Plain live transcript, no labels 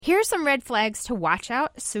Here are some red flags to watch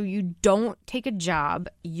out so you don't take a job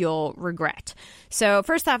you'll regret. So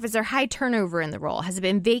first off, is there high turnover in the role? Has it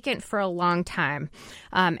been vacant for a long time?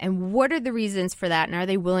 And what are the reasons for that? And are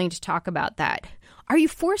they willing to talk about that? Are you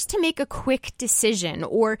forced to make a quick decision,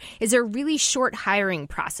 or is there a really short hiring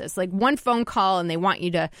process? Like one phone call and they want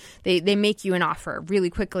you to, they make you an offer really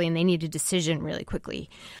quickly and they need a decision really quickly.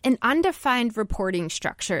 An undefined reporting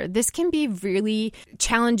structure. This can be really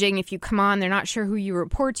challenging if you come on, they're not sure who you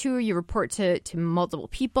report to multiple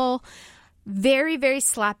people. Very, very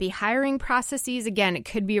sloppy hiring processes. Again, it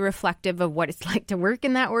could be reflective of what it's like to work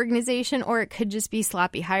in that organization, or it could just be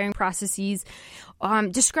sloppy hiring processes.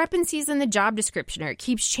 Discrepancies in the job description, or it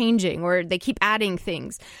keeps changing, or they keep adding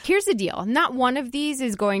things. Here's the deal. Not one of these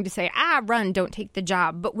is going to say, run, don't take the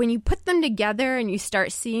job. But when you put them together and you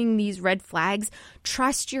start seeing these red flags,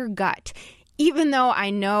 trust your gut. Even though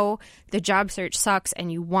I know the job search sucks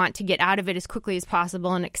and you want to get out of it as quickly as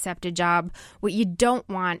possible and accept a job, what you don't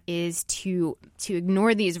want is to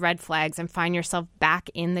ignore these red flags and find yourself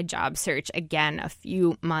back in the job search again a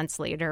few months later